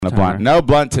A blunt. No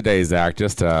blunt today, Zach.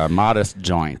 Just a modest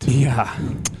joint. Yeah.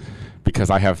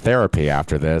 Because I have therapy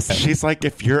after this. She's like,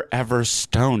 if you're ever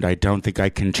stoned, I don't think I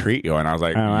can treat you. And I was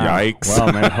like, yikes.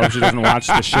 Well, man, I hope she doesn't watch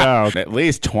the show. At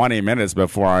least 20 minutes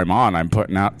before I'm on, I'm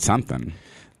putting out something.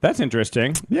 That's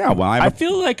interesting. Yeah, well, I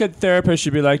feel like a therapist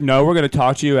should be like, no, we're going to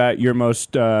talk to you at your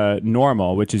most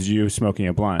normal, which is you smoking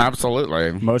a blunt.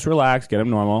 Absolutely. Most relaxed, get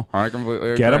them normal. I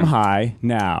completely agree. Get them high.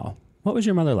 Now, what was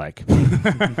your mother like?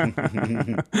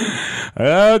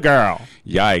 Oh, girl.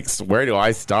 Yikes. Where do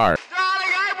I start?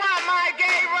 Darling, I want my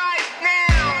gay rights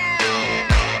now.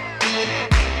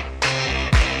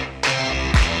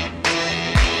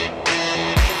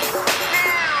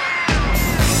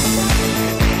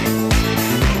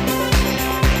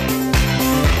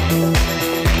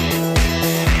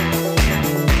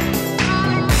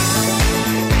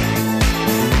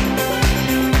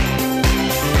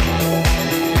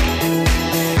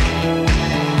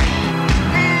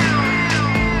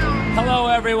 Hello,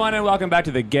 everyone, and welcome back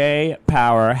to the Gay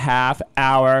Power Half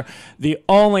Hour, the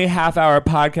only half-hour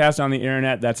podcast on the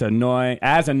internet that's annoying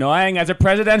as a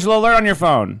presidential alert on your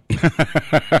phone.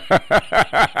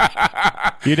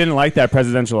 You didn't like that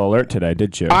presidential alert today,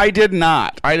 did you? I did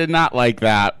not. I did not like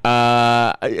that.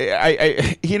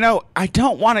 I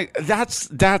don't want to.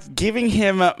 That's giving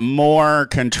him more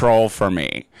control for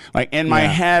me. Like in my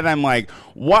head, I'm like,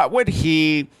 what would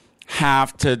he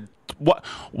have to?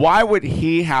 Why would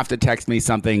he have to text me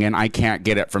something and I can't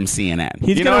get it from CNN?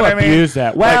 He's going to abuse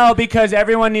that. Well, because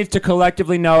everyone needs to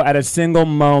collectively know at a single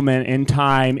moment in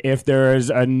time if there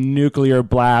is a nuclear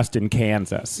blast in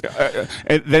Kansas.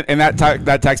 And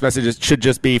that text message should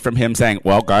just be from him saying,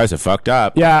 well, guys, it fucked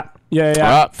up. Yeah.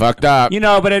 Oh, fucked up. You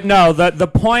know, but the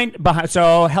point behind...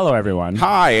 So, hello, everyone.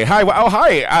 Hi. Oh,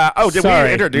 hi. Did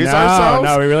we introduce no, ourselves?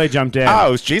 No, we really jumped in.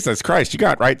 Oh, Jesus Christ. You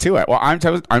got right to it. Well, I'm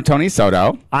Tony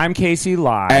Soto. I'm Casey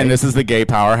Lai. And this is the Gay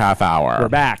Power Half Hour. We're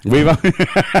back. We've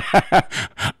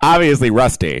obviously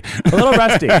rusty. A little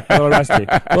rusty. Well,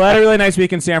 I had a really nice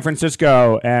week in San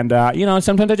Francisco, and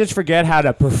sometimes I just forget how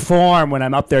to perform when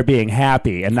I'm up there being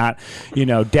happy and not,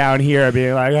 down here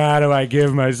being like, how do I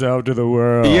give myself to the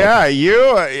world? Yeah,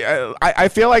 I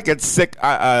feel like it's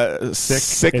cyclical. It's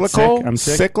sick? I'm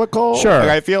sick? Cyclical. Sure. Like,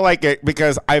 I feel like it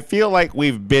because I feel like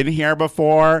we've been here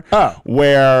before. Oh.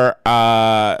 Where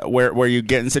you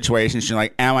get in situations, you're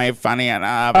like, am I funny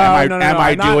enough? Oh, am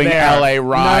I not doing there. LA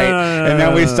right? No, and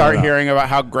then we start hearing about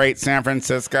how great San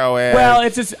Francisco is. Well,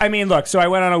 it's just, look, so I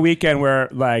went on a weekend where,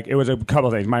 it was a couple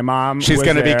of things. My mom She's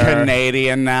going to be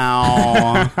Canadian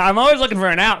now. I'm always looking for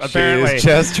an out, apparently. She's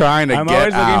just trying to I'm get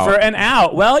always out. looking for an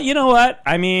out. Well, you know what?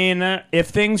 If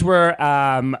things were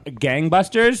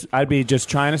gangbusters, I'd be just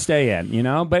trying to stay in,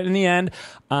 But in the end,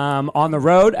 on the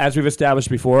road, as we've established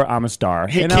before, I'm a star.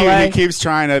 He keeps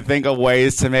trying to think of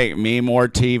ways to make me more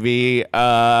TV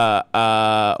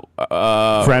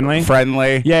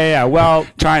friendly. Yeah. Well,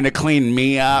 trying to clean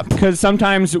me up. Because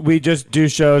sometimes we just do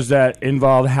shows that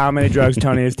involve how many drugs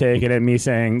Tony has taken and me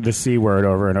saying the C word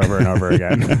over and over and over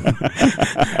again.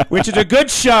 Which is a good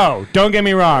show. Don't get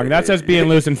me wrong. That's us being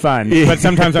loose and fun. But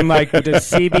sometimes I'm like,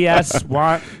 does CBS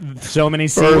want so many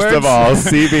C words? First of all,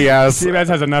 CBS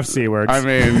has enough C words. I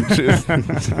mean,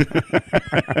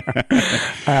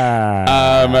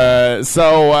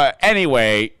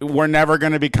 anyway, we're never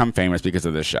going to become famous because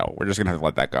of this show. We're just going to have to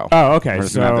let that go. Oh, okay. We're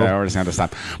just going to have to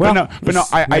stop. Well, but no,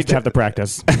 I have to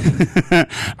practice.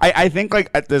 I think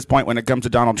at this point when it comes to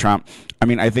Donald Trump,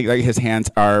 I think his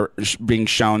hands are being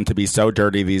shown to be so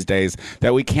dirty these days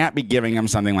that we can't be giving him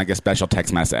something like a special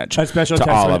text message to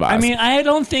all of us. I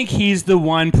don't think he's the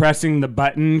one pressing the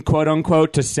button, quote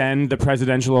unquote, to send the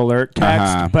presidential alert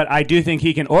text, but I do think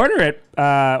he can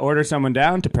order someone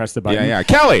down to press the button. Yeah.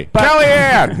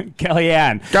 Kellyanne.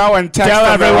 Kellyanne. Go and text Tell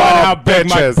everyone how big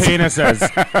bitches. my penis is.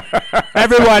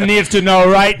 Everyone needs to know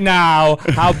right now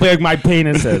how big my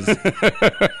penis is.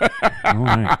 All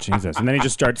right, Jesus. And then he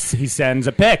sends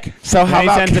a pic. So how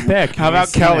about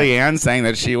Kellyanne saying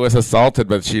that she was assaulted,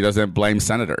 but she doesn't blame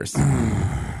senators?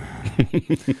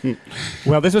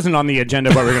 Well, this isn't on the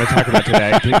agenda of what we're going to talk about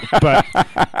today, but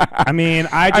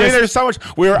there's so much.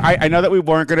 I know that we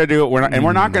weren't going to do it.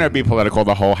 We're not going to be political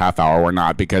the whole half hour. We're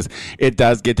not, because it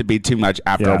does get to be too much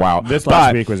after a while. This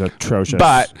last week was atrocious.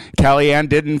 But Kellyanne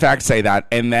did in fact say that,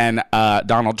 and then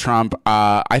Donald Trump.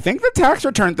 I think the tax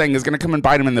return thing is going to come and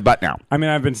bite him in the butt now.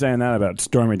 I've been saying that about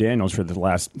Stormy Daniels for the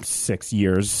last 6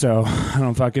 years, so I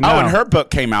don't fucking know. Oh, and her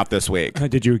book came out this week.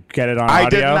 Did you get it on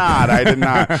audio? I did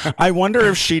not. I wonder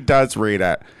if she does read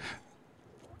it.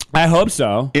 I hope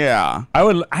so. Yeah. I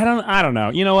don't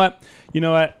know. You know what?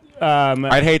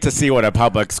 I'd hate to see what a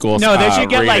public school. No, they should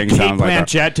get like reading Kate sounds like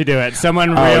Blanchett to do it.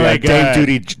 Someone Oh, really yeah, good.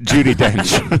 Dame Judi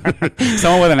Dench.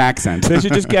 Someone with an accent. They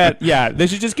should just get They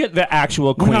should just get the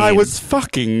actual queen. When I was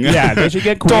fucking. Yeah, they should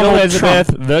get Queen Donald Elizabeth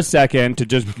Trump. II to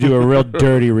just do a real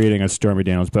dirty reading of Stormy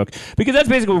Daniels' book, because that's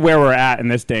basically where we're at in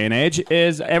this day and age.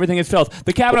 Is everything is filth.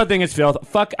 The Kavanaugh thing is filth.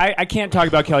 Fuck, I can't talk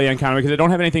about Kellyanne Conway because I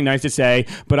don't have anything nice to say,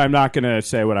 but I'm not going to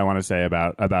say what I want to say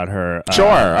about her.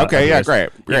 Sure. Okay. Yeah. Great.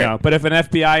 You know, but if an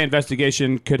FBI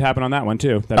investigation could happen on that one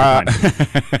too, that'd be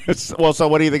fine. Well, so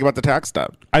what do you think about the tax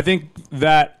stuff? I think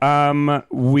that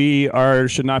we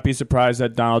should not be surprised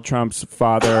that Donald Trump's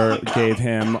father gave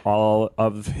him all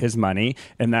of his money,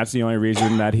 and that's the only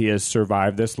reason that he has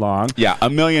survived this long. Yeah,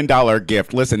 $1 million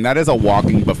gift. Listen, that is a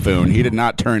walking buffoon. He did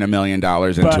not turn $1 million into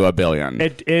 $1 billion.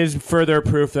 It is further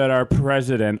proof that our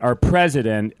president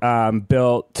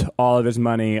built all of his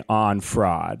money on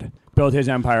fraud. Built his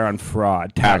empire on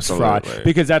fraud, tax fraud,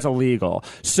 because that's illegal.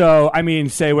 So, I mean,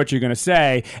 say what you're going to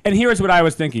say. And here's what I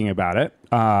was thinking about it.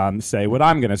 Say what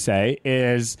I'm going to say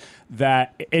is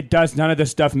that none of this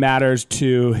stuff matters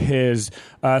to his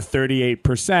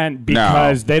 38%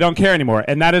 because they don't care anymore.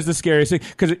 And that is the scariest thing.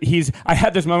 Because I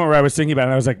had this moment where I was thinking about it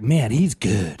and I was like, man, he's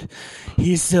good.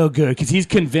 He's so good because he's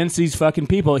convinced these fucking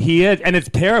people. He is, and it's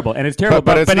terrible. And it's terrible.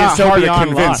 But it's not so hard to beyond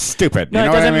convince lost. stupid. No, you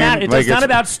know it doesn't what I mean? matter. It's not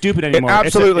about stupid anymore. It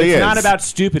absolutely is. It's not about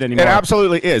stupid anymore. It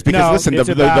absolutely is. Because listen,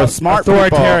 the smart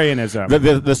authoritarianism.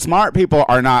 People, the smart people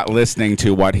are not listening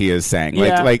to what he is saying.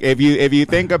 Like if you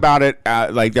think about it,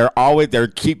 like they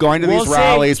keep going to these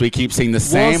rallies. We keep seeing the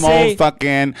same old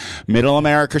fucking middle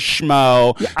America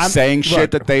schmo saying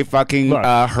shit that they fucking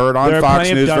heard on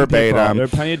Fox News verbatim. There are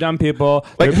plenty of dumb people.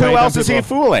 Like who else is he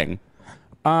fooling?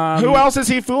 Who else is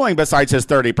he fooling besides his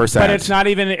 30%? But it's not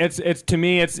even. It's to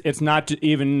me. It's not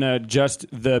even just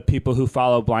the people who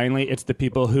follow blindly. It's the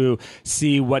people who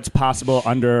see what's possible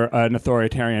under an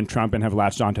authoritarian Trump and have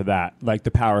latched onto that, like the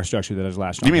power structure that has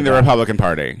latched. You mean the Republican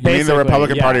Party? You mean the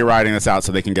Republican Party riding this out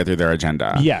so they can get through their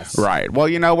agenda? Yes. Right. Well,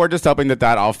 we're just hoping that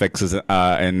all fixes on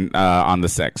the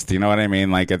 6th. You know what I mean?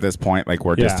 Like at this point, like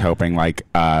we're just hoping like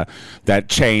that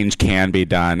change can be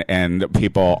done and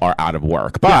people are out of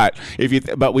work. But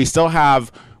but we still have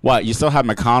what? You still have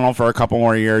McConnell for a couple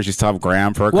more years. You still have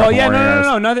Graham for a couple more years.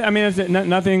 No. Nothing. I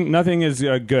mean, nothing is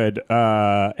good.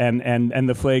 And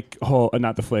the flake whole,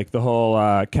 not the flake. The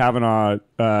whole Kavanaugh.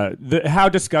 How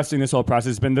disgusting this whole process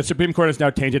has been. The Supreme Court is now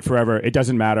tainted forever. It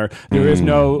doesn't matter. There is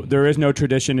no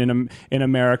tradition in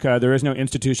America. There is no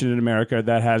institution in America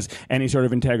that has any sort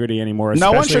of integrity anymore.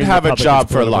 No one should have a job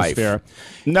for life.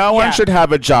 No one should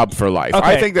have a job for life. Okay.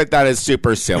 I think that is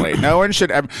super silly. No one should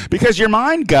ever, because your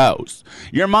mind goes.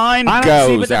 Your mind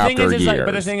goes after years.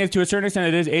 But the thing is, to a certain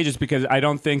extent, it is ageist because I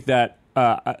don't think that.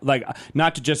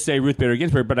 Not to just say Ruth Bader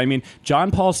Ginsburg, but I mean,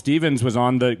 John Paul Stevens was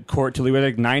on the court till he was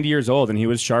like 90 years old, and he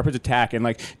was sharp as a tack. And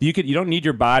like, you don't need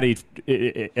your body to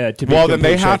be. Well, then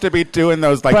they have to be doing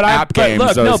those app games.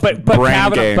 But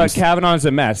Kavanaugh is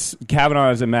a mess.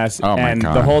 Kavanaugh is a mess, and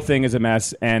the whole thing is a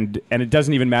mess. And it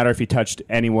doesn't even matter if he touched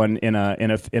anyone in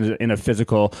a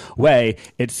physical way.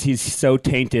 He's so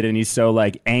tainted and he's so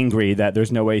like angry that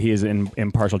there's no way he is in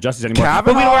impartial justice anymore.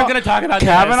 But we weren't going to talk about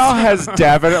Kavanaugh has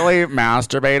definitely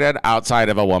masturbated outside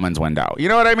of a woman's window. You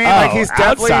know what I mean? Like he's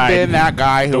definitely been that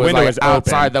guy who was like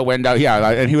outside the window. Yeah,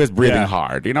 and he was breathing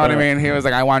hard. You know what I mean? He was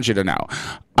like, I want you to know.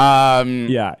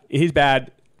 Yeah, he's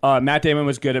bad. Matt Damon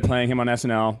was good at playing him on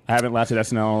SNL. I haven't laughed at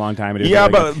SNL in a long time.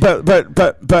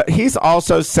 But he's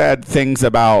also said things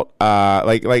about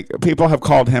like people have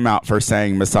called him out for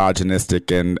saying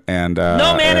misogynistic and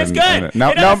no man is good.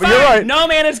 No, you're right. No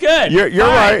man is good. You're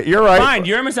right. You're right. Fine.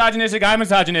 You're misogynistic. I'm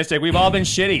misogynistic. We've all been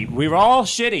shitty. We're all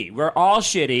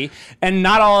shitty, and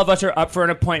not all of us are up for an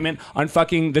appointment on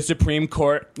fucking the Supreme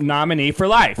Court nominee for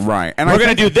life. Right. And we're going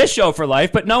to do this show for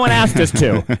life, but no one asked us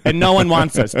to, and no one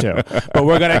wants us to. But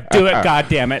we're going to do it,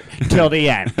 goddammit, till the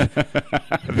end.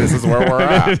 This is where we're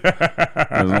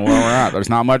at. There's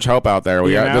not much hope out there.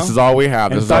 This is all we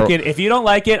have. If you don't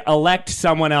like it, elect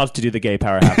someone else to do the gay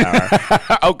power half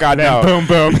hour. Oh God, then no! Boom,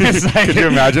 boom. It's like could you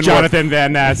imagine Jonathan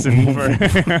Van Ness and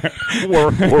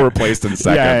we're replaced in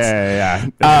seconds.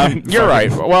 Yeah. You're right.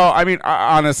 Well, I mean,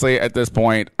 honestly, at this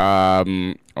point,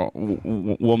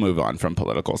 we'll move on from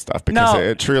political stuff because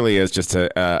it truly is just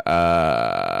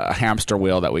a hamster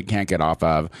wheel that we can't get off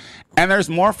of. And there's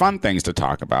more fun things to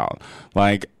talk about,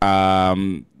 like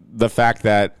the fact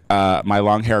that my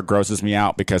long hair grosses me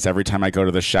out because every time I go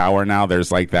to the shower now,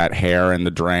 there's like that hair in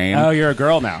the drain. Oh, you're a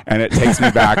girl now. And it takes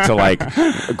me back to like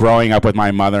growing up with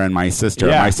my mother and my sister.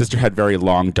 Yeah. My sister had very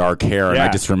long, dark hair, and I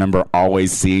just remember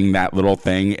always seeing that little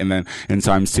thing. And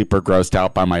so I'm super grossed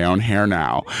out by my own hair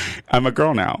now. I'm a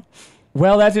girl now.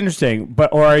 Well, that's interesting.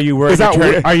 But are you worried?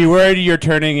 Are you worried you're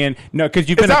turning in? No, because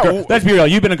you've been a girl. Let's be real.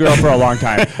 You've been a girl for a long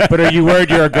time. But are you worried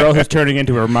you're a girl who's turning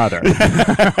into her mother?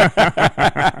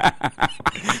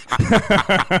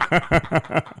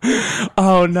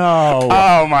 Oh no!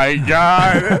 Oh my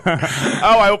god!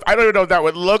 I don't even know what that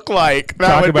would look like. That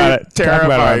Talk would about be it. terrifying. Talk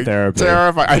about it on therapy.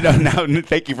 Terrifying. I don't know.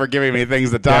 Thank you for giving me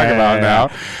things to talk about now.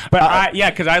 But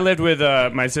because I lived with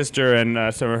my sister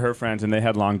and some of her friends, and they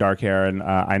had long dark hair, and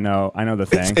I know the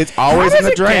thing. It's always in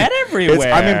the drain. Get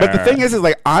everywhere. But the thing is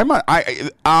like I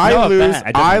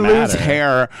lose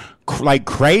hair like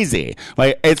crazy.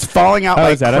 Like it's falling out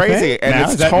like crazy, and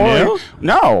it's totally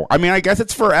no. I mean, I guess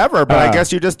it's forever, but I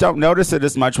guess you just don't notice it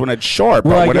as much when it's short.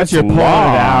 Well, but I when guess it's you're pulling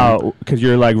long, it out because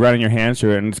you're like running your hands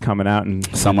through it, and it's coming out. And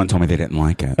someone told me they didn't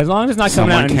like it. As long as it's not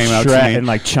coming out in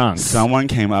like chunks. Someone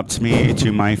came up to me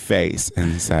to my face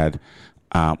and said,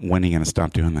 "When are you going to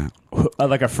stop doing that?"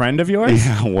 Like a friend of yours?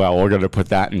 Yeah, well, we're going to put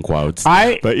that in quotes.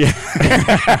 But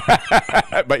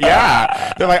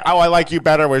yeah. They're like, "Oh, I like you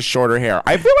better with shorter hair."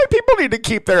 I feel like people need to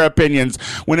keep their opinions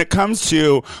when it comes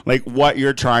to like what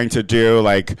you're trying to do,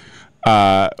 like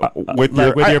with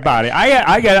your body.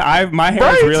 I get it. My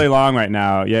hair is really long right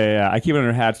now. Yeah. I keep it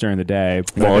under hats during the day.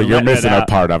 Well, you're missing a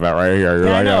part of it right here.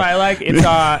 Yeah, no, I like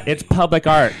it's public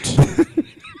art.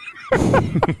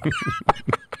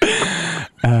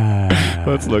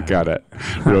 Let's look at it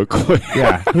real quick.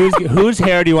 Yeah. Whose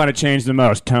hair do you want to change the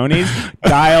most? Tony's?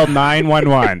 Dial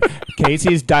 911.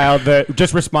 Casey's dialed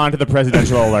just respond to the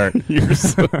presidential alert.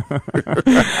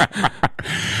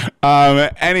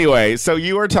 Anyway, so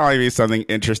you were telling me something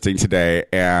interesting today,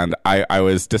 and I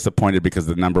was disappointed because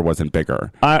the number wasn't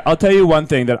bigger. I'll tell you one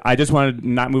thing that I just want to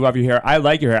not move off your hair. I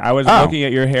like your hair. I was looking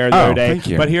at your hair the other day. Thank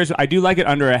you. But I do like it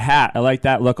under a hat. I like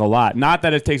that look a lot. Not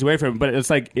that it takes away from it, but it's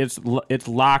like it's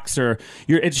locks or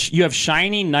you have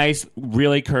shiny, nice,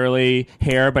 really curly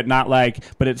hair, but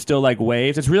it's still like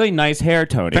waves. It's really nice hair,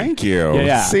 Tony. Thank you.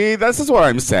 Yeah. See, this is what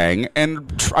I'm saying,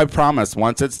 and I promise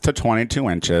once it's to 22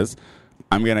 inches,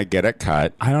 I'm gonna get it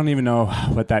cut. I don't even know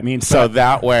what that means. So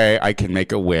that way I can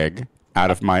make a wig out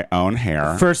of my own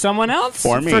hair. For someone else?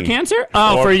 For me. For cancer?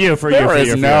 Oh, for you. There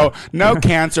is no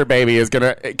cancer baby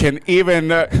can even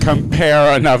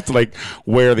compare enough to like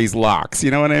wear these locks. You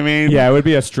know what I mean? Yeah, it would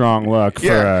be a strong look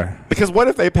because what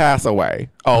if they pass away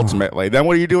ultimately? Then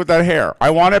what do you do with that hair? I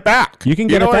want it back. You can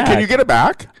get it back. Can you get it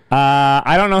back?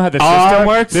 I don't know how the system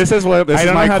works. This is my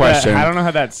question. I don't know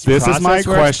how that This is my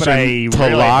question works, but I to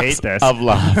really Locks hate this. of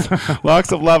Love.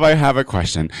 Locks of Love, I have a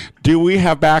question. Do we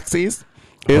have backsies?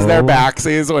 Is there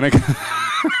backsies when it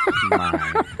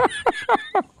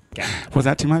Was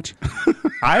that too much?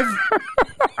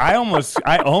 I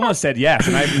almost said yes,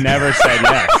 and I've never said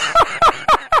yes.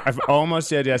 I've almost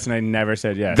said yes, and I never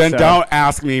said yes. Then don't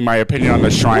ask me my opinion on the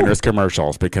Shriners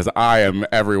commercials, because I am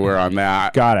everywhere on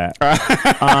that. Got it.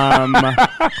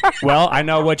 Well, I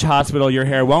know which hospital your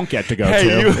hair won't get to go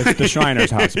to. It's the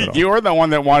Shriners Hospital. You were the one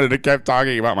that wanted to keep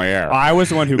talking about my hair. I was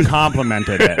the one who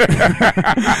complimented it.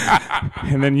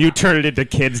 And then you turned it into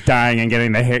kids dying and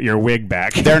getting your wig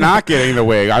back. They're not getting the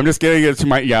wig. I'm just getting it to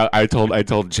my... Yeah, I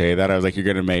told Jay that. I was like, you're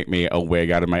going to make me a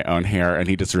wig out of my own hair. And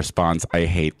he just responds, I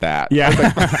hate that. Yeah.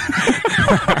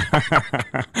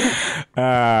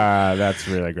 That's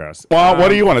really gross. Well, what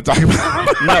do you want to talk about?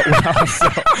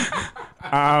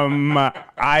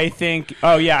 I think.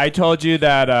 Oh yeah, I told you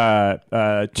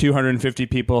that 250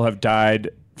 people have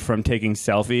died from taking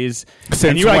selfies. Since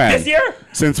and you were when? Like, this year?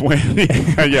 Since when?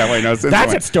 Yeah, wait, no. Since that's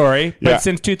when? its story. But Yeah.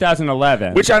 since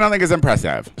 2011, Which I don't think is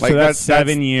impressive. so that's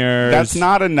 7 years. That's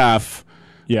not enough.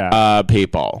 Yeah.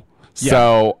 People. Yeah.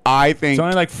 So I think It's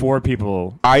only like 40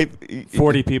 people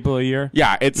a year.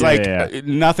 Yeah, it's Yeah.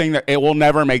 nothing that it will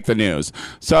never make the news.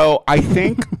 So I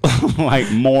think like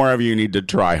more of you need to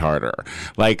try harder.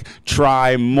 Like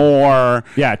try more.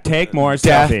 Yeah, take more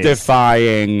selfies.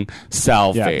 Death-defying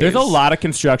selfies. Yeah, there's a lot of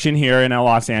construction here in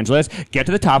Los Angeles. Get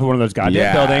to the top of one of those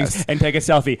goddamn buildings and take a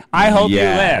selfie. I hope you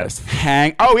live.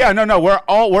 Oh yeah, no,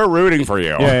 we're rooting for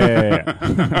you.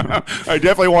 Yeah. I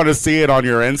definitely want to see it on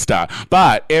your Insta.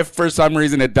 But if for some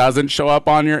reason it doesn't show up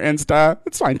on your Insta,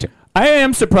 it's fine too. I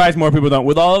am surprised more people don't.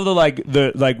 With all of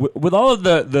the with all of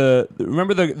the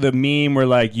remember the meme where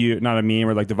like not a meme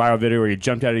or like the viral video where you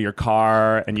jumped out of your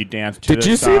car and you danced to Did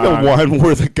you see the one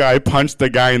where the guy punched the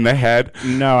guy in the head?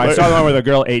 No, I saw the one where the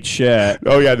girl ate shit.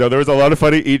 Oh yeah, no, there was a lot of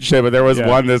funny eat shit, but there was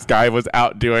one, this guy was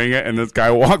out doing it and this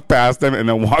guy walked past him and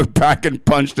then walked back and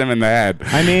punched him in the head.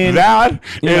 I mean, that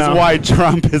is why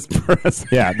Trump is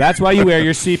president. Yeah, that's why you wear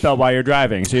your seatbelt while you're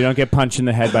driving, so you don't get punched in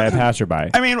the head by a passerby.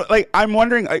 I mean, like, I'm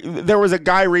wondering, there was a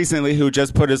guy recently who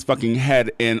just put his fucking head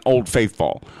in Old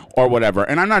Faithful or whatever,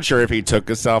 and I'm not sure if he took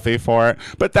a selfie for it,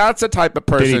 but that's the type of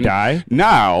person. Did he die?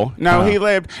 No, he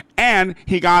lived, and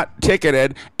he got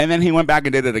ticketed, and then he went back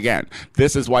and did it again.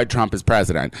 This is why Trump is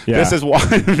president. Yeah. This is why,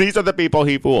 these are the people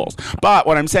he fools. But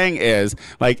what I'm saying is,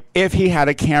 like, if he had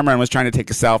a camera and was trying to take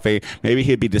a selfie, maybe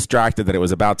he'd be distracted that it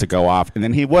was about to go off, and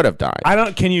then he would have died.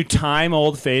 Can you time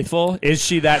Old Faithful? Is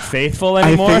she that faithful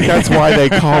anymore? I think that's why they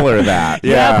call her that.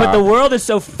 Yeah, but the world is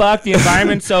so fucked. The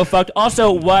environment's so fucked.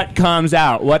 Also, what comes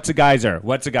out? What's a geyser?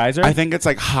 What's a geyser? I think it's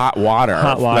like hot water.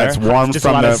 Hot water. That's warm Just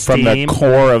from the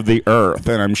core of the earth,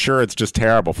 and I'm sure it's just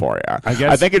terrible for you.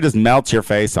 I think it just melts your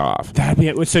face off. That'd be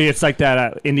it. So it's like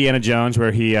that Indiana Jones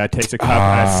where he takes a cup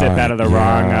and a sip out of the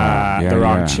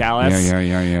wrong chalice. Yeah.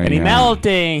 And he's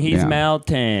melting. He's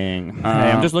melting.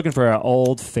 Hey, I'm just looking for an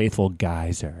Old Faithful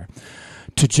geyser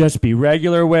to just be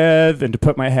regular with and to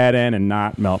put my head in and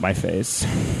not melt my face.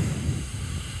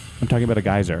 I'm talking about a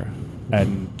geyser, a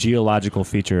geological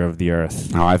feature of the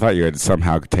earth. Oh, I thought you had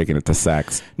somehow taken it to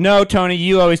sex. No, Tony,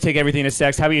 you always take everything to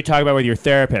sex. How about you talk about it with your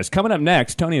therapist? Coming up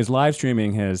next, Tony is live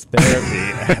streaming his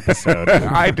therapy episode.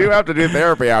 I do have to do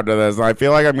therapy after this, and I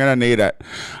feel like I'm going to need it.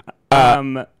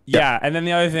 Yeah, and then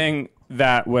the other thing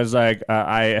that was like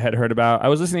I had heard about, I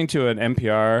was listening to an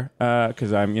NPR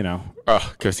because I'm,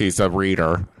 because he's a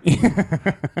reader.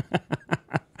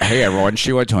 Hey everyone,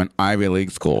 she went to an Ivy League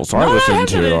school, so I listened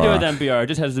to. It has nothing to do with NPR. It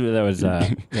just has to do with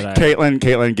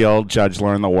Caitlin Gill, Judge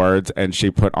Learn the Words, and she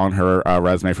put on her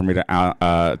resume for me to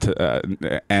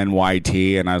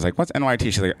NYT, and I was like, "What's NYT?"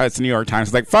 She's like, "It's New York Times." I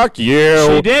was like, "Fuck you."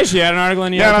 She did. She had an article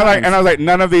in New York Times. And I was like,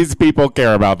 none of these people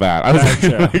care about that. I was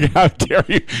like, how dare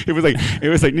you? It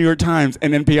was like New York Times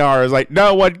and NPR. I was like,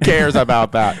 no one cares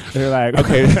about that. They're like,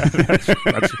 okay, that's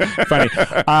funny.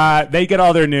 They get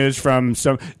all their news from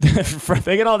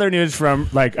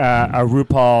like a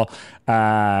RuPaul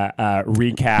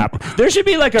recap. There should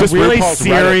be like a just really RuPaul's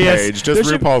serious.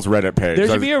 RuPaul's Reddit page. There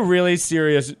should be a really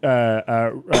serious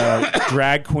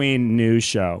drag queen news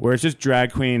show where it's just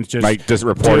drag queens just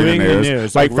reporting the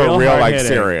news. Like for real, like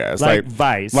serious, like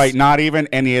Vice, like not even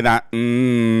any of that.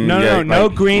 No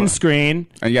green screen.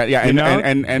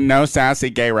 And no sassy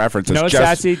gay references. No just,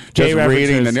 sassy just gay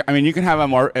reading references. You can have a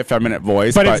more effeminate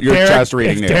voice, but you're just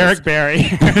reading news. Derek Barry.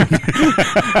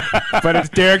 But it's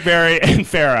Derek Barry and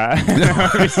Farrah.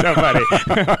 That would be so funny.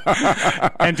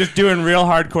 And just doing real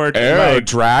hardcore.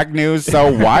 Drag news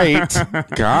so white.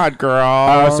 God, girl.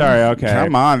 Oh, sorry. Okay.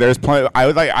 Come on. There's plenty.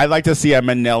 I'd like to see a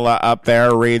Manila up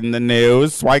there reading the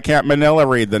news. Why can't Manila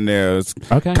read the news?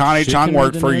 Okay. Connie Chung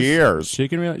worked for years. She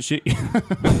can really.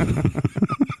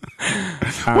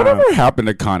 Whatever happened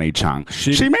to Connie Chung?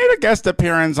 She made a guest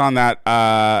appearance on that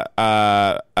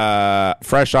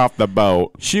Fresh Off the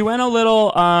Boat. She went a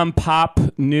little pop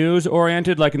news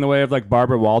oriented, like in the way of like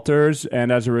Barbara Walters,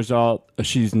 and as a result,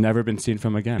 she's never been seen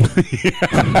from again.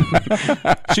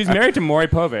 She's married to Maury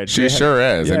Povich. She sure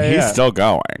is, and he's still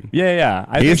going.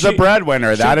 Yeah. He's the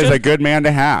breadwinner. That is a good man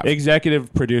to have.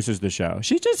 Executive produces the show.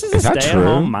 She just is a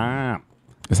stay-at-home mom.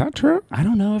 Is that true? I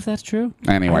don't know if that's true.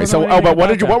 Anyway, but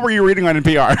what were you reading on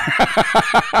NPR?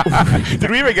 Did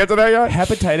we even get to that yet?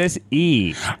 Hepatitis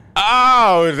E.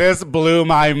 Oh, this blew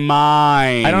my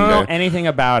mind. I don't know anything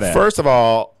about it. First of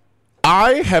all,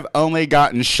 I have only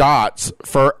gotten shots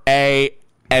for A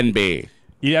and B.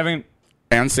 You haven't.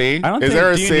 And C? I don't Is think,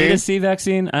 there a do you C? need a C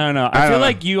vaccine? I don't know. I feel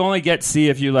like you only get C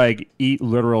if you like eat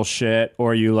literal shit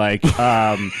or you like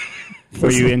or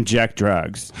you inject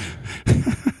drugs.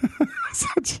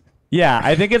 Yeah,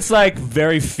 I think it's like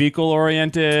very fecal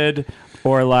oriented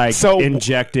or like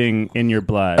injecting in your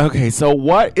blood. Okay, so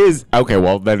what is... Okay,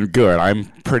 well, then good. I'm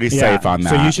pretty safe on that.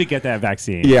 So you should get that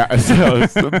vaccine. Yeah,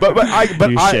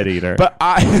 but you shit eater. But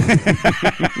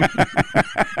I...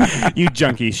 You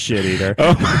junkie shit eater.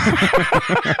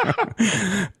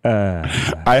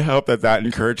 I hope that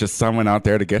encourages someone out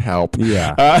there to get help.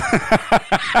 Yeah.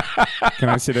 Can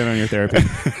I sit in on your therapy?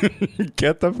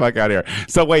 Get the fuck out of here.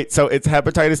 So wait, so it's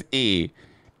hepatitis E.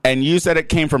 and you said it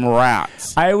came from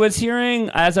rats. I was hearing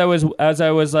as I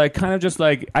was like kind of just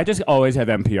like I just always have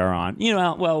NPR on,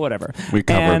 well, whatever. We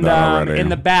covered that already in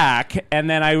the back, and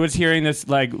then I was hearing this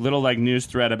like little like news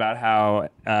thread about how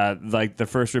like the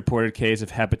first reported case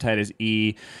of hepatitis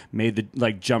E made the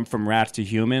like jump from rats to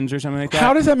humans or something like that.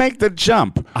 How does it make the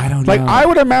jump? I don't know. Like I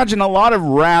would imagine a lot of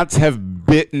rats have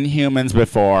bitten humans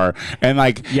before, and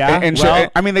like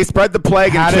I mean they spread the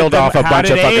plague and killed off a bunch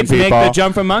of fucking people. Make the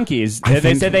jump from monkeys?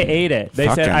 They said they ate it. They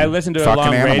said I listened to a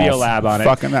long radio lab on it.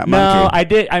 Fucking that monkey. No, I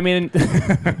did. I mean,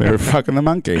 they were fucking the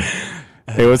monkey.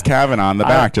 It was Kavanaugh on the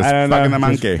back, just fucking the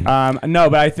monkey. No,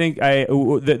 but I think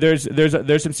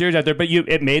there's some series out there, but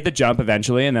it made the jump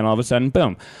eventually, and then all of a sudden,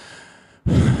 boom.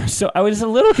 So I was a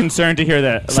little concerned to hear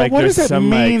that. So like, what does it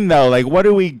mean, though? Like, what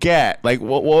do we get? Like,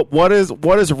 what is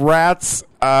rats'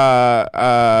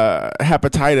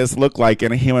 hepatitis look like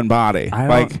in a human body?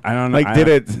 I don't know. Like, did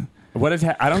it? What is?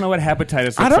 I don't know what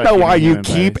hepatitis. I don't know why you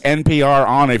keep NPR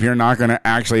on if you're not going to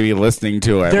actually be listening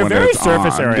to it. They're when very it's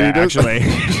surface on. area, actually.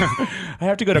 I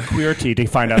have to go to Queerty to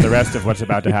find out the rest of what's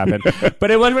about to happen.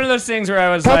 But it was one of those things where I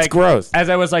was That's gross.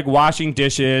 As I was like washing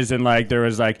dishes and like there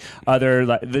was like other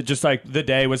like just like the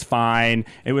day was fine.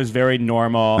 It was very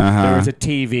normal. There was a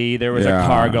TV. There was a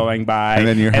car going by. And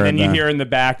then you hear in the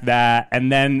back that.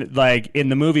 And then like in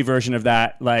the movie version of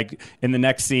that, like in the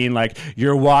next scene, like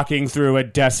you're walking through a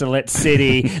desolate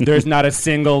city. There's not a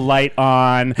single light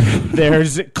on.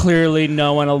 There's clearly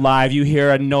no one alive. You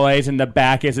hear a noise in the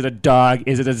back. Is it a dog?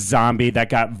 Is it a zombie that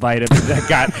got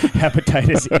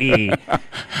hepatitis E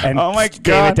and oh my gave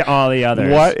God. it to all the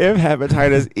others? What if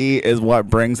hepatitis E is what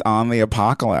brings on the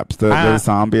apocalypse, the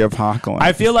zombie apocalypse?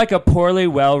 I feel like a poorly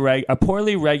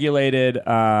regulated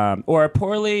or a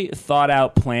poorly thought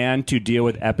out plan to deal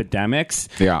with epidemics.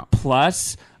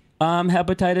 Plus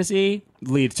hepatitis E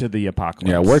leads to the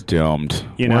apocalypse. Yeah, we're doomed.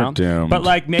 We're doomed. But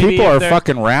like maybe people are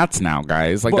fucking rats now,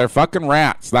 guys. Like they're fucking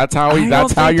rats. That's how you're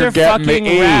getting fucking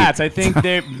the rats. I think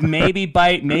they're maybe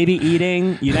bite, maybe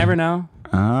eating. You never know.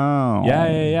 Oh.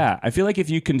 Yeah. I feel like if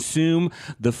you consume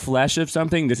the flesh of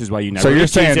something, this is why you never. So you're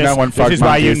eat saying Jesus. no one fucked This is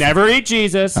monkeys. why you never eat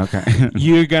Jesus. Okay.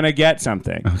 You're gonna get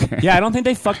something. Okay. Yeah, I don't think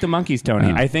they fucked the monkeys,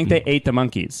 Tony. I think they ate the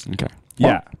monkeys. Okay.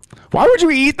 Yeah. Why would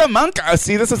you eat the monkey?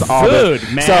 See, this is all food,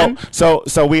 man. So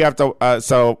we have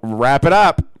to wrap it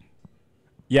up.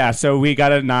 Yeah, so we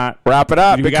gotta not wrap it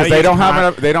up because they don't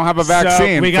have a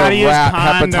vaccine. So we gotta use rat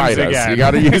condoms hepatitis. again. You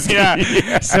gotta use.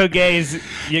 Yeah. So gays,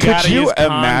 Could gotta you use condoms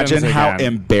imagine how again.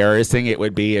 embarrassing it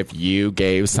would be if you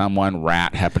gave someone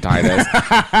rat hepatitis?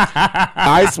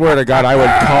 I swear to God, I would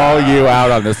call you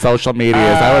out on the social medias.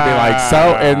 I would be like,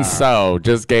 so and so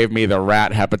just gave me the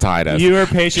rat hepatitis. You were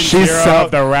patient zero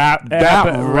of the rat. That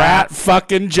rat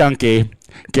fucking junkie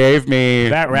gave me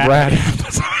that rat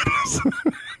hepatitis.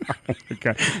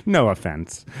 Okay. No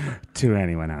offense to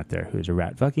anyone out there who's a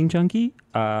rat fucking junkie.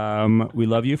 We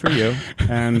love you for you,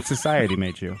 and society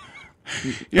made you.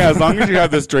 Yeah, as long as you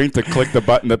have the strength to click the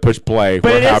button to push play.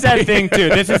 But it happy. is that thing too.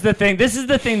 This is the thing. This is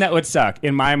the thing that would suck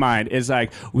in my mind. Is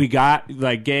like we got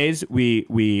like gays. We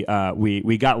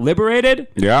got liberated.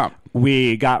 Yeah.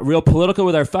 We got real political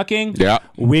with our fucking. Yeah.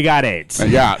 We got AIDS.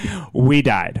 Yeah. We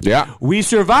died. Yeah. We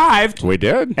survived. We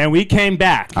did. And we came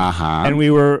back. And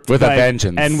we were with a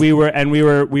vengeance. And we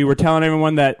were telling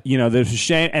everyone that there's a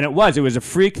shame, and it was a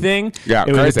freak thing. Yeah.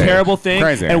 It was a terrible thing.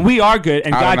 Crazy. And we are good,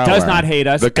 and God does not hate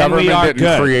us. The government and we are didn't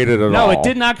good. create it at all. No, it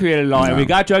did not create it at all. No. And we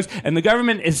got drugs, and the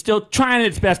government is still trying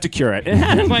its best to cure it. It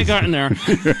hasn't quite gotten there.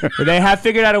 But they have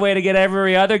figured out a way to get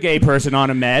every other gay person on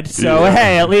a med. So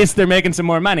hey, at least they're making some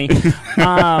more money.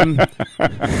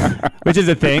 Which is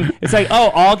a thing. It's like,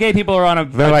 all gay people are on a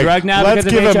drug now let's because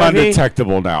of give HIV. them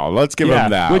undetectable now. Let's give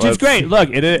them that. Which is great. Look,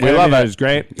 we love it. It's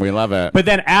great. We love it. But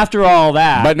then after all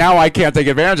that... But now I can't take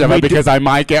advantage of it because I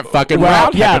might get fucking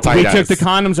rat hepatitis. We took the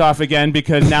condoms off again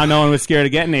because now no one was scared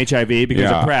of getting HIV because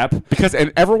of PrEP.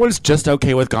 And everyone's just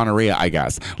okay with gonorrhea, I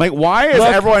guess. Like, why is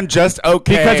everyone just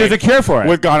okay? Because there's a cure for it.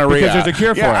 With gonorrhea. Because there's a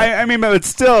cure for it. I mean, but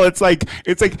it's like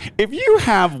if you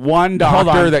have one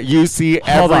doctor that you see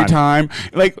every time,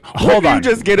 like, wouldn't you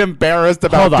just get embarrassed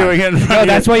about doing it? No,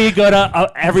 that's why you go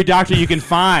to every doctor you can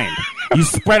find. You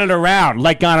spread it around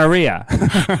like gonorrhea.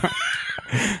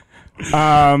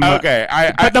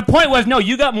 Okay, but the point was, no,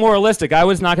 you got moralistic. I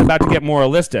was not about to get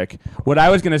moralistic. What I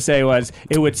was going to say was,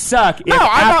 it would suck. No,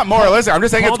 I'm not moralistic. I'm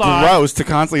just saying it's gross to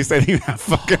constantly say that you have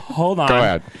fucking. Hold on. Go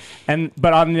ahead.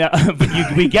 But on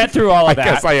the, we get through all of that.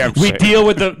 I guess I am. We deal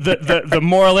with the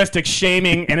moralistic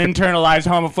shaming and internalized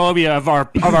homophobia of our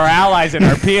allies and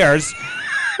our peers.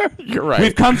 You're right.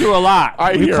 We've come through a lot.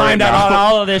 We've climbed out on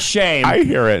all of this shame. I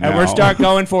hear it and now. we're start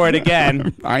going for it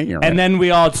again. I hear it. And then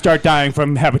we all start dying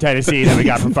from hepatitis C that we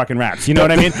got from fucking rats. You know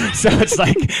what I mean? So it's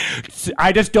like,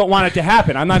 I just don't want it to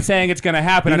happen. I'm not saying it's going to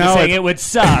happen. I'm just saying it would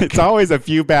suck. It's always a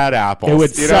few bad apples. It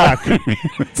would suck.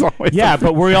 It's always Yeah,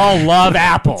 but we all love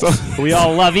apples. We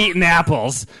all love eating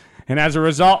apples. And as a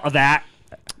result of that,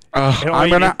 I'm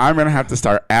gonna have to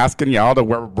start asking y'all to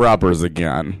wear rubbers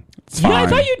again. It's fine. yeah, I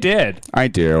thought you did. I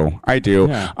do.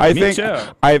 Yeah, I me think. too.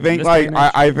 I think This like. day and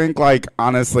age. I think like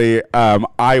honestly.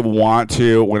 I want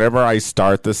to. Whenever I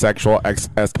start the sexual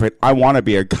escapade, I want to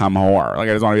be a cum whore. Like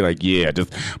I just want to be like, yeah,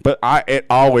 just. But it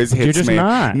always hits You're just me.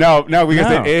 not. No, because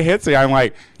No. it hits me. I'm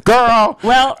like, girl.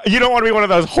 Well- you don't want to be one of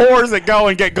those whores that go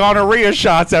and get gonorrhea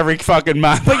shots every fucking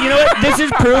month. But you know what? This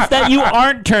is proof that you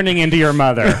aren't turning into your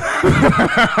mother.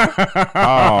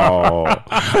 Oh,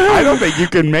 I don't think you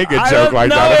can make a joke like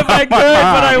that. I don't know if I could,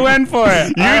 but I went for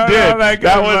it. You I don't did. know if I could,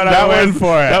 but I went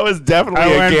for it. That was definitely I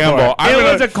a went for gamble. it.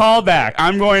 It was a callback.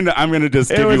 I'm going to just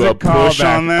give was you a a push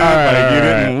callback. on that. All right, Like, you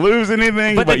all right. didn't lose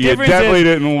anything, But but, the you difference definitely is-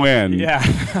 didn't win.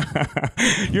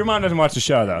 Yeah. Your mom doesn't watch the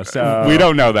show, though, so... We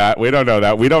don't know that. We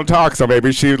don't talk, so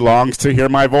maybe she longs to hear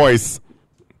my voice.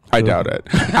 I doubt it.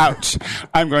 Ouch.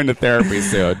 I'm going to therapy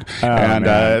soon. And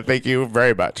man. thank you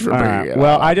very much for All bringing right. it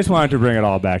Well, up. I just wanted to bring it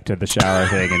all back to the shower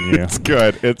thing and you. It's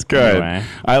good. It's good. Anyway.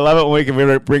 I love it when we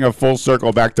can bring a full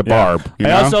circle back to Yeah. Barb. You I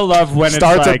know? also love when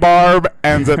Starts it's like... at Barb,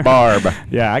 ends at Barb.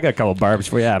 Yeah, I got a couple barbs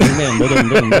for you. Boom, boom, boom,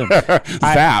 boom, boom.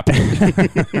 Zap.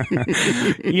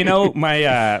 You know,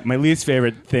 my least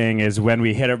favorite thing is when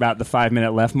we hit about the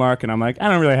 5-minute left mark, and I'm like, I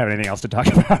don't really have anything else to talk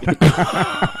about.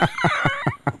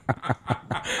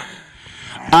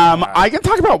 I can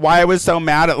talk about why I was so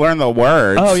mad at Learn the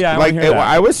Words. Oh, yeah, I wanna hear that.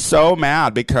 I was so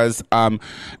mad because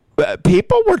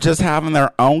people were just having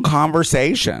their own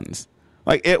conversations.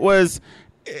 Like it was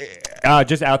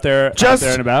Just out there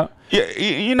and about.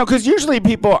 You know, because usually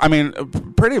people, I mean,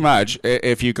 pretty much,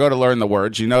 if you go to Learn the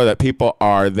Words, you know that people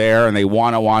are there and they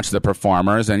want to watch the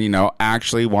performers and, you know,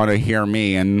 actually want to hear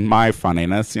me and my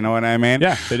funniness. You know what I mean?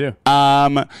 Yeah, they do.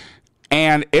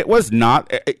 And it was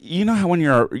not, you know how when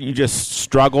you just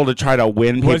struggle to try to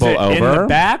win people Was it over? in the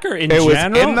back or in it general?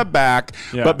 was in the back,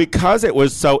 Yeah. but because it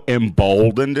was so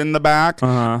emboldened in the back,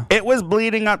 Uh-huh. it was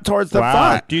bleeding up towards the Wow.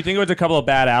 front. Do you think it was a couple of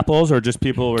bad apples or just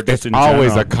people were just It's in always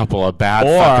general? a couple of bad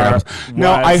Or fucking apples.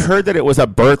 No, was- I heard that it was a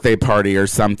birthday party or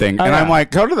something, and yeah. I'm like,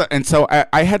 go to the. And so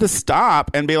I had to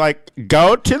stop and be like,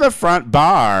 go to the front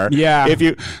bar. Yeah.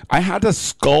 I had to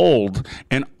scold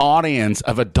an audience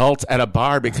of adults at a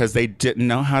bar because they didn't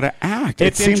know how to act.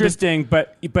 It's It seemed- interesting,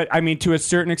 but I mean, to a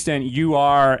certain extent, you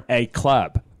are a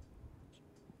club.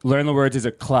 Learn the Words is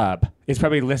a club. It's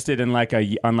probably listed in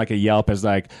on a Yelp as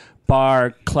like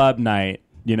bar club night.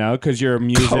 You know, because your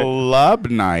music.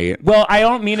 Club night. Well, I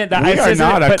don't mean it that. We are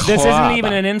not a but this club. isn't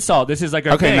even an insult. This is like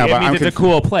a Okay, thing. no, It but means I'm it's a conf-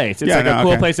 cool place. It's Yeah, like no, a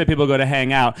cool okay. place that people go to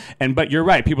hang out. But you're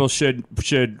right. People should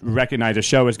recognize a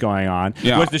show is going on.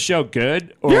 Yeah. Was the show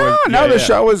good? Or Yeah, was, the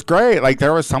show was great. Like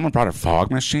there was someone brought a fog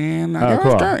machine. Oh, It was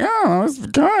cool. good. Yeah, it was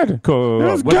good. Cool. It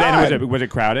was Was it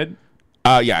crowded?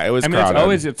 Yeah, it was I mean,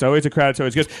 crowded. it's always a crowd. It's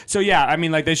always good. So yeah, I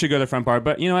mean, like they should go to the front bar.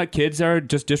 But you know what? Kids are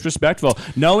just disrespectful.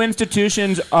 No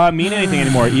institutions mean anything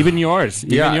anymore. Even yours.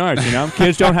 Yeah. You know,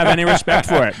 kids don't have any respect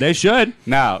for it. They should.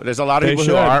 No, there's a lot of They people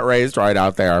should. who aren't raised right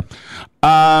out there. So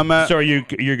are you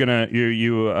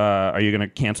gonna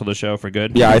cancel the show for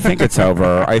good? Yeah, I think it's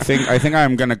over. I think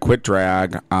I'm gonna quit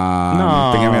drag.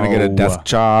 I think I'm gonna get a desk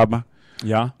job.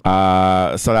 Yeah.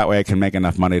 So that way I can make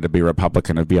enough money to be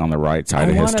Republican and be on the right side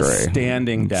of want history. a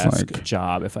standing It's desk like-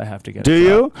 job if I have to get. Do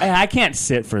a job. you? I can't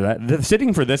sit for that.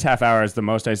 Sitting for this half hour is the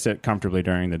most I sit comfortably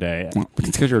during the day. It's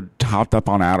because you're topped up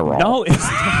on Adderall. No, it's,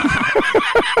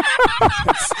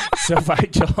 it's so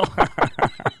vital.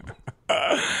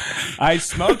 I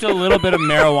smoked a little bit of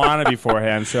marijuana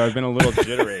beforehand, so I've been a little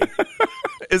jittery.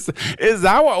 Is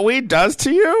that what weed does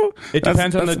to you? It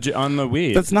depends on the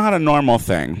weed. That's not a normal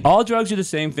thing. All drugs are the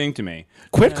same thing to me.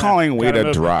 Quit calling weed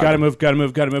a drug. Gotta move.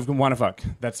 Wanna fuck.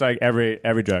 That's like every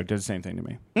drug does the same thing to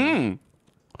me.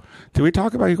 Did we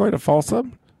talk about you going to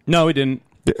Folsom? No, we didn't.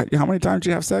 How many times did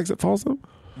you have sex at Folsom?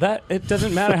 That it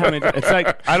doesn't matter how many. It's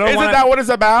like I don't. Isn't wanna, that what it's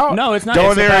about? No, it's not. Going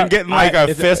It's there about- and getting like a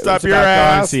it's fist up it's your about going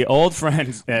to ass, see old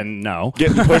friends, and no.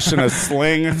 getting pushed in a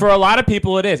sling. For a lot of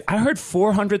people, it is. I heard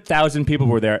 400,000 people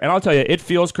were there, and I'll tell you, it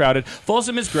feels crowded.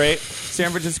 Folsom is great.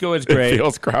 San Francisco is great. It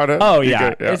feels crowded. Oh You yeah.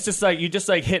 get- It's just like you just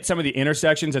like hit some of the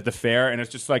intersections at the fair, and it's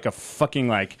just like a fucking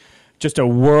like just a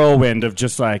whirlwind of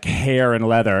just like hair and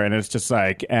leather, and it's just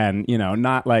like, and you know,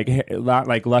 not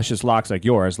like luscious locks like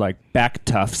yours, like back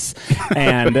tufts,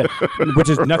 and which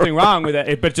is nothing wrong with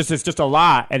it, but just it's just a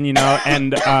lot, and you know,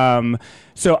 and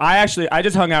so I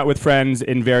just hung out with friends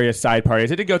in various side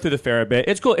parties. I did go through the fair a bit.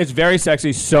 It's cool. It's very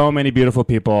sexy. So many beautiful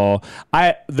people.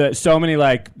 So many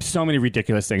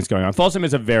ridiculous things going on. Folsom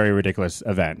is a very ridiculous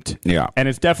event. Yeah, and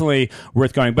it's definitely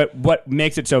worth going. But what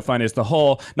makes it so fun is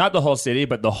not the whole city,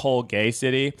 but the whole gay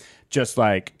city. Just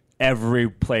like every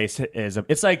place is,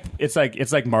 it's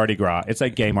like Mardi Gras. It's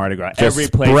like gay Mardi Gras. Just every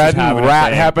place spreading is having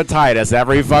rat a thing. hepatitis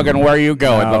every fucking where you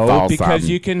go in the fall. Because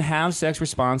you can have sex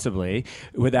responsibly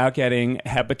without getting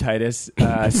hepatitis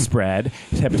spread,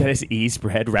 hepatitis E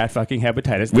spread, rat fucking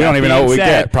hepatitis. We don't even know what we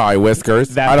get. Probably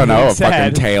whiskers. I don't know. A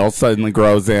fucking tail suddenly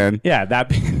grows in. Yeah,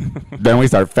 then we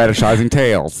start fetishizing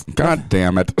tails. God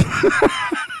damn it.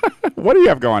 What do you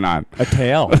have going on? A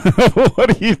tail.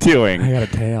 What are you doing? I got a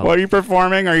tail. What are you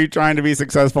performing? Are you trying to be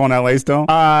successful in LA still?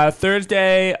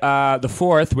 Thursday, the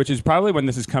 4th, which is probably when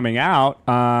this is coming out,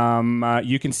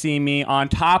 you can see me on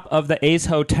top of the Ace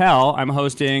Hotel. I'm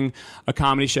hosting a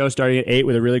comedy show starting at 8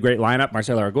 with a really great lineup.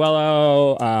 Marcelo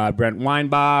Arguello, Brent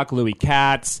Weinbach, Louis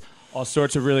Katz, all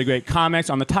sorts of really great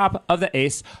comics on the top of the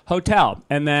Ace Hotel.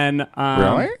 And then...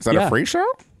 really? Is that a free show?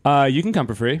 You can come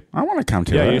for free. I want to come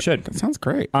to it. Yeah, you should. That sounds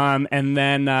great. And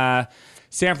then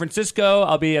San Francisco,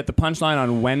 I'll be at the Punchline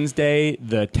on Wednesday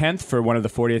the 10th for one of the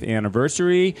 40th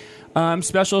anniversary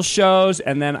special shows.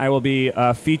 And then I will be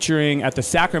featuring at the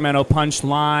Sacramento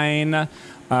Punchline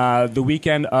the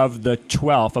weekend of the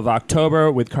 12th of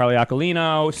October with Carly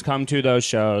Aquilino. Come to those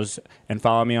shows and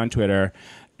follow me on Twitter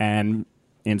and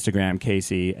Instagram,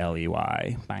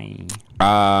 KCLEY. Bye.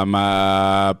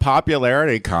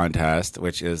 Popularity Contest,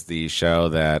 which is the show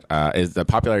that is the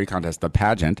Popularity Contest, the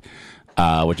pageant,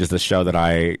 which is the show that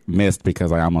I missed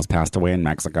because I almost passed away in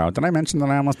Mexico. Did I mention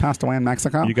that I almost passed away in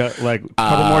Mexico? You got like a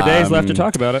couple more days left to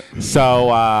talk about it.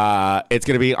 So it's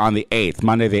going to be on the 8th,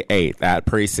 Monday the 8th at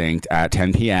Precinct at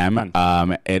 10 p.m.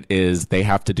 They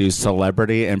have to do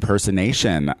celebrity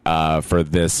impersonation for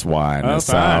this one. Oh,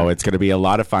 so fun. it's going to be a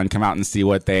lot of fun. Come out and see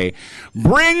what they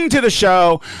bring to the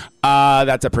show.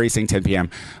 That's at Precinct, 10 p.m.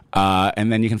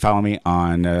 And then you can follow me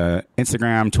on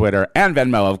Instagram, Twitter, and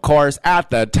Venmo, of course, at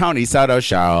The Tony Soto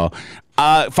Show.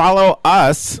 Follow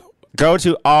us. Go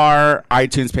to our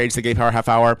iTunes page, The Gay Power Half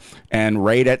Hour, and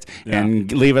rate it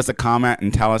and leave us a comment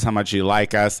and tell us how much you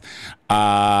like us.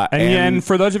 And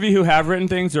for those of you who have written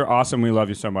things, they're awesome. We love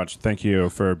you so much. Thank you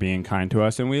for being kind to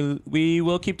us. And we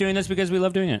will keep doing this because we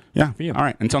love doing it. Yeah. For you. All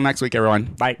right. Until next week,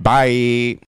 everyone. Bye. Bye.